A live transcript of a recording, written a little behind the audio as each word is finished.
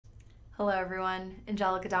Hello everyone,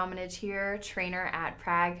 Angelica here, trainer at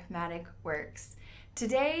Pragmatic Works.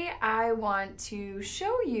 Today I want to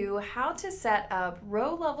show you how to set up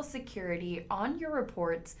row level security on your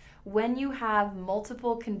reports when you have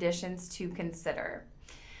multiple conditions to consider.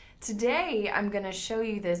 Today I'm going to show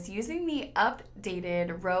you this using the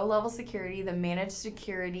updated row level security, the managed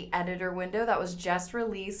security editor window that was just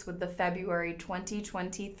released with the February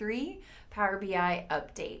 2023 Power BI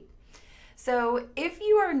update. So if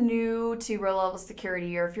you are new to row level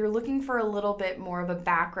security, or if you're looking for a little bit more of a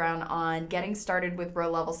background on getting started with row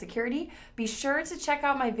level security, be sure to check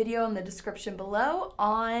out my video in the description below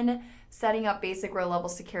on setting up basic row level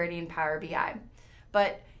security in Power BI.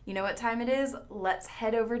 But you know what time it is? Let's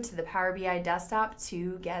head over to the Power BI desktop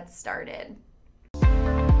to get started.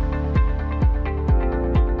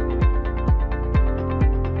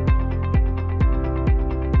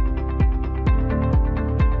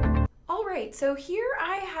 So here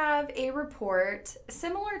I have a report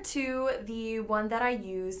similar to the one that I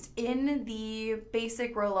used in the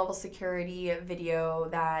basic row level security video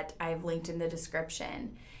that I've linked in the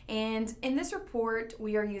description. And in this report,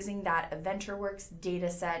 we are using that AdventureWorks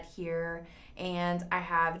data set here, and I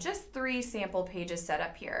have just 3 sample pages set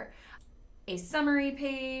up here. A summary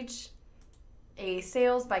page, a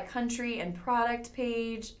sales by country and product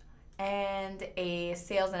page, and a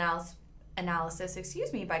sales analysis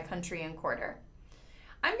by country and quarter.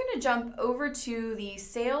 I'm going to jump over to the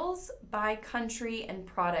sales by country and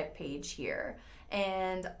product page here.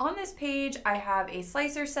 And on this page, I have a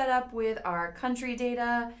slicer set up with our country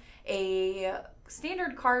data, a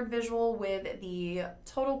standard card visual with the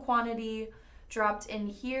total quantity dropped in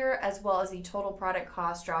here, as well as the total product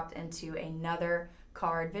cost dropped into another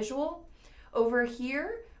card visual. Over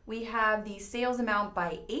here, we have the sales amount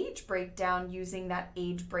by age breakdown using that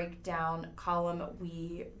age breakdown column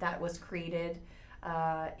that was created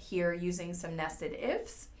here using some nested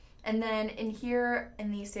ifs. And then in here,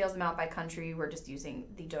 in the sales amount by country, we're just using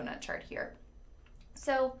the donut chart here.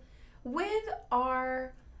 So with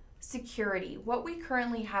our security, what we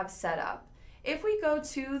currently have set up, if we go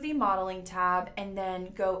to the modeling tab and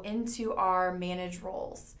then go into our manage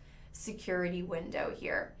roles security window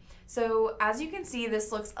here. So as you can see,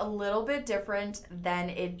 this looks a little bit different than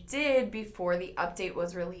it did before the update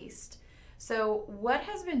was released. So what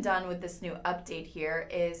has been done with this new update here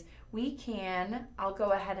is I'll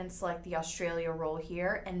go ahead and select the Australia role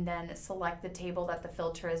here and then select the table that the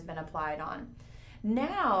filter has been applied on.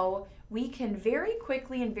 Now we can very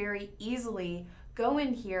quickly and very easily go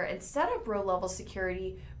in here and set up row level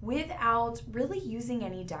security without really using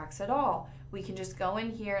any DAX at all. We can just go in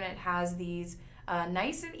here and it has these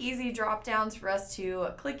nice and easy drop downs for us to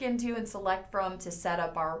click into and select from to set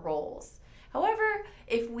up our roles. However,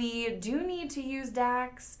 if we do need to use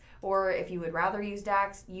DAX, or if you would rather use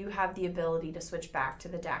DAX, you have the ability to switch back to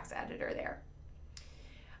the DAX editor there.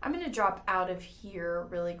 I'm going to drop out of here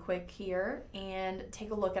really quick here and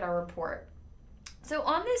take a look at our report. So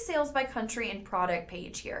on this sales by country and product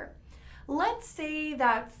page here, let's say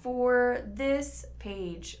that for this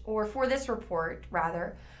page, or for this report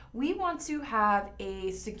rather, we want to have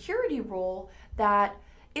a security role that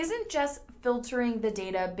isn't just filtering the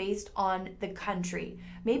data based on the country.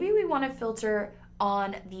 Maybe we want to filter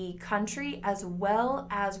on the country as well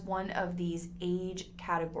as one of these age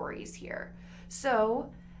categories here.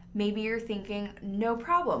 So maybe you're thinking, no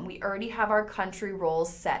problem, we already have our country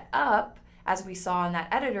roles set up as we saw in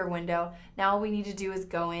that editor window. Now all we need to do is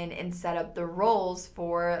go in and set up the roles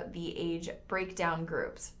for the age breakdown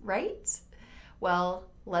groups, right? Well,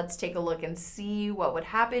 let's take a look and see what would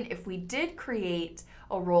happen if we did create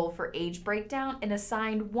a role for age breakdown and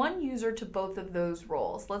assigned one user to both of those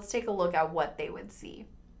roles. Let's take a look at what they would see.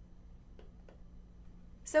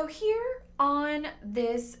 So here on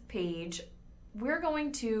this page, we're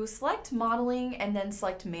going to select modeling and then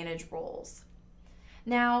select manage roles.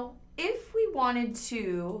 Now, if we wanted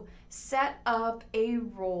to set up a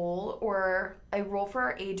role or a role for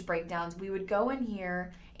our age breakdowns, we would go in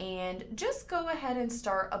here and just go ahead and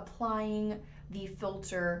start applying the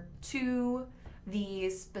filter to the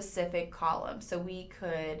specific column. So we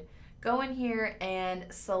could go in here and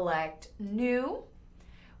select new.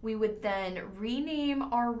 We would then rename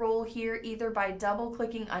our role here either by double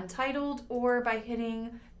clicking untitled or by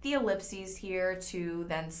hitting the ellipses here to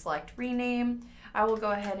then select rename. I will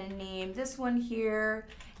go ahead and name this one here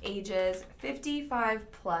ages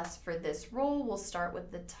 55 plus for this role. We'll start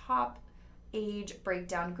with the top age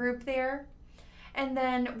breakdown group there. And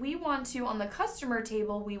then we want to, on the customer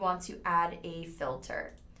table, we want to add a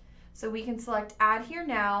filter. So we can select add here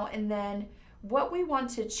now, and then what we want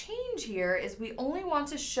to change here is we only want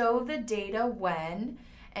to show the data when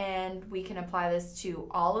and we can apply this to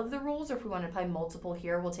all of the rules, or if we want to apply multiple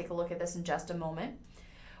here, we'll take a look at this in just a moment.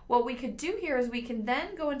 What we could do here is we can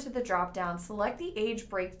then go into the drop down, select the age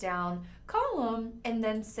breakdown column, and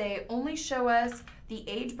then say only show us the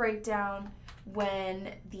age breakdown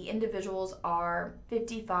when the individuals are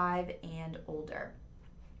 55 and older.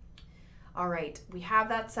 All right, we have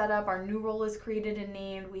that set up. Our new role is created and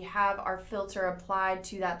named. We have our filter applied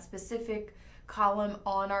to that specific column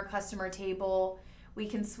on our customer table. We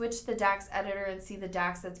can switch the DAX editor and see the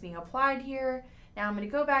DAX that's being applied here. Now I'm going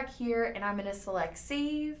to go back here and I'm going to select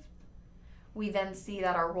save. We then see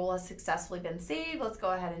that our role has successfully been saved. Let's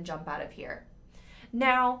go ahead and jump out of here.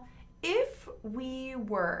 Now, if we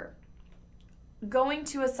were going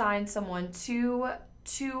to assign someone to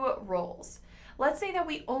two roles, let's say that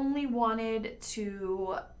we only wanted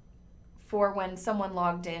to, for when someone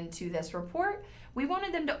logged into this report, we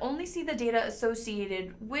wanted them to only see the data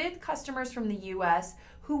associated with customers from the US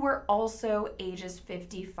who were also ages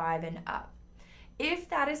 55 and up. If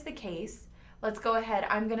that is the case, let's go ahead.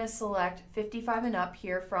 I'm going to select 55 and up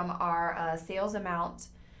here from our sales amount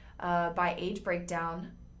by age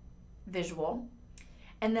breakdown visual.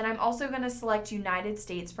 And then I'm also going to select United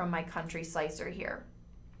States from my country slicer here.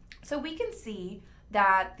 So we can see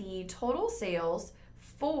that the total sales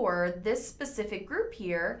for this specific group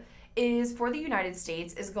here is for the United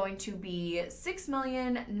States is going to be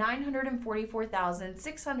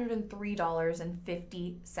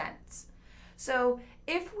 $6,944,603.50. So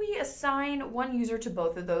if we assign one user to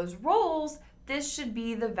both of those roles, this should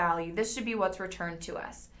be the value. This should be what's returned to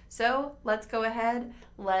us. So let's go ahead.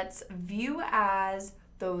 Let's view as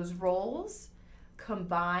those roles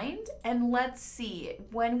combined, and let's see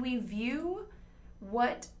when we view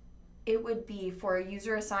what it would be for a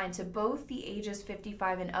user assigned to both the ages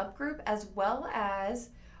 55 and up group as well as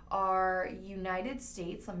our United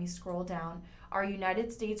States. Let me scroll down. Our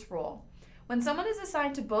United States role. When someone is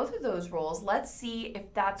assigned to both of those roles, let's see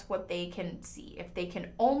if that's what they can see. If they can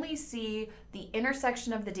only see the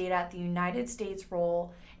intersection of the data at the United States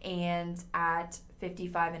role and at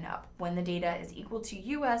 55 and up, when the data is equal to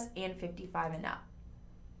US and 55 and up.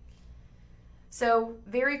 So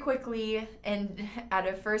very quickly and at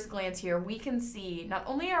a first glance here, we can see not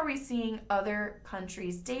only are we seeing other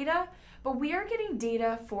countries' data, but we are getting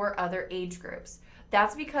data for other age groups.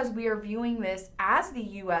 That's because we are viewing this as the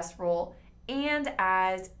US role and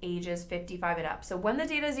as ages 55 and up. So when the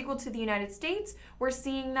data is equal to the United States, we're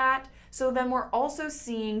seeing that. So then we're also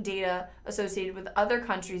seeing data associated with other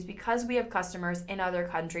countries because we have customers in other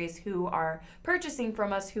countries who are purchasing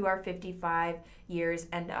from us who are 55 years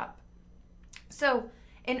and up. So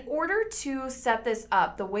in order to set this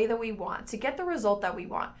up the way that we want, to get the result that we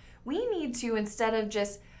want, we need to, instead of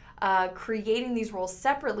just creating these roles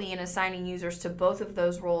separately and assigning users to both of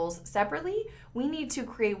those roles separately, we need to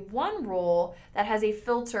create one role that has a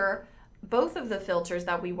filter, both of the filters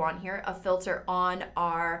that we want here, a filter on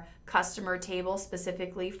our customer table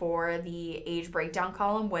specifically for the age breakdown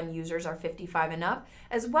column when users are 55 and up,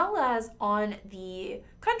 as well as on the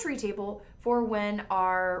country table for when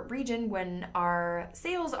our region, when our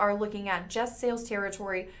sales are looking at just sales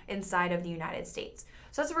territory inside of the United States.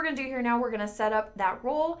 So that's what we're going to do here now. We're going to set up that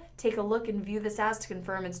role, take a look and view this as to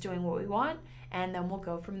confirm it's doing what we want, and then we'll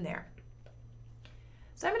go from there.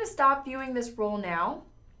 So I'm going to stop viewing this role now,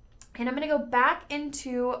 and I'm going to go back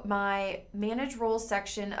into my Manage Roles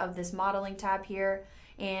section of this modeling tab here,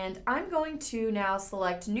 and I'm going to now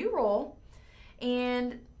select New Role,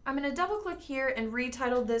 and I'm going to double click here and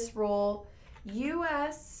retitle this role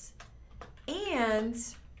US and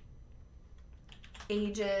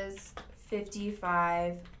ages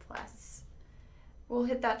 55 plus. We'll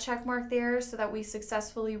hit that check mark there so that we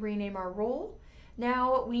successfully rename our role.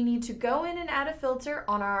 Now we need to go in and add a filter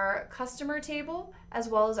on our customer table as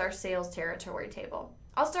well as our sales territory table.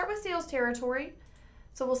 I'll start with sales territory.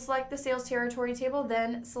 So we'll select the sales territory table,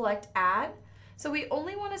 then select add. So we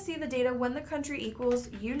only want to see the data when the country equals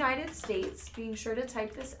United States, being sure to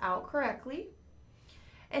type this out correctly.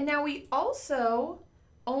 And now we also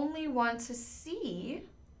only want to see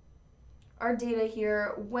our data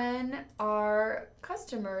here when our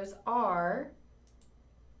customers are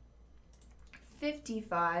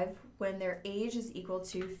 55, when their age is equal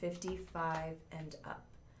to 55 and up.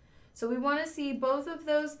 So we want to see both of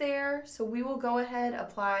those there. So we will go ahead,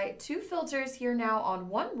 apply two filters here now on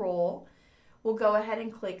one role. We'll go ahead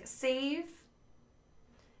and click Save.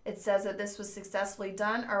 It says that this was successfully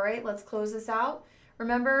done. All right, let's close this out.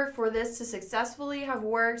 Remember, for this to successfully have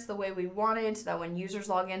worked the way we wanted, so that when users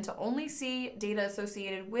log in to only see data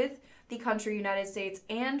associated with the country United States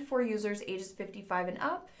and for users ages 55 and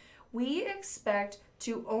up, we expect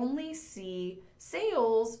to only see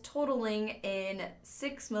sales totaling in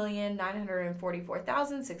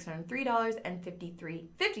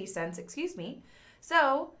 $6,944,603.50, excuse me.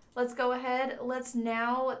 So let's go ahead. Let's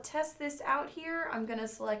now test this out here. I'm going to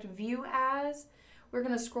select View As. We're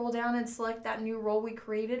going to scroll down and select that new role we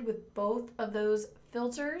created with both of those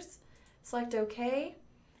filters. Select OK.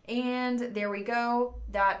 And there we go.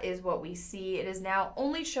 That is what we see. It is now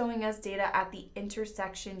only showing us data at the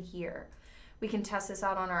intersection here. We can test this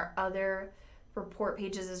out on our other report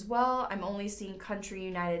pages as well. I'm only seeing country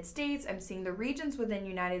United States. I'm seeing the regions within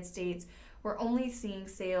United States. We're only seeing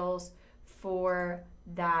sales for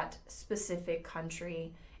that specific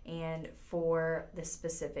country and for the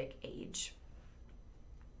specific age.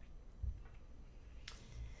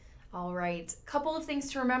 All right, couple of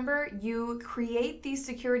things to remember. You create these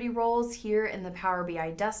security roles here in the Power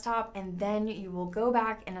BI desktop, and then you will go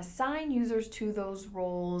back and assign users to those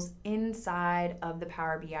roles inside of the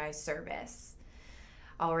Power BI service.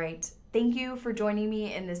 All right, thank you for joining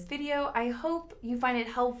me in this video. I hope you find it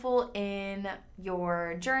helpful in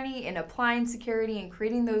your journey in applying security and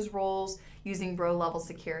creating those roles using row level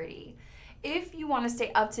security. If you want to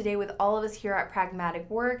stay up to date with all of us here at Pragmatic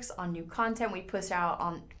Works on new content we push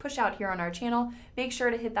out here on our channel, make sure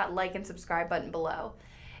to hit that like and subscribe button below.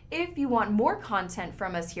 If you want more content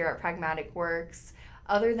from us here at Pragmatic Works,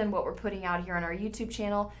 other than what we're putting out here on our YouTube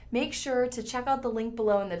channel, make sure to check out the link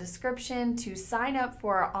below in the description to sign up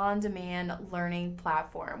for our on-demand learning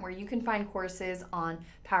platform where you can find courses on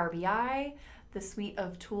Power BI, the suite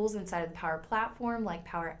of tools inside of the Power Platform like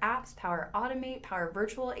Power Apps, Power Automate, Power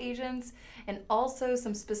Virtual Agents, and also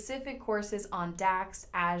some specific courses on DAX,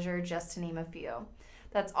 Azure, just to name a few.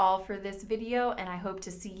 That's all for this video, and I hope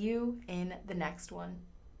to see you in the next one.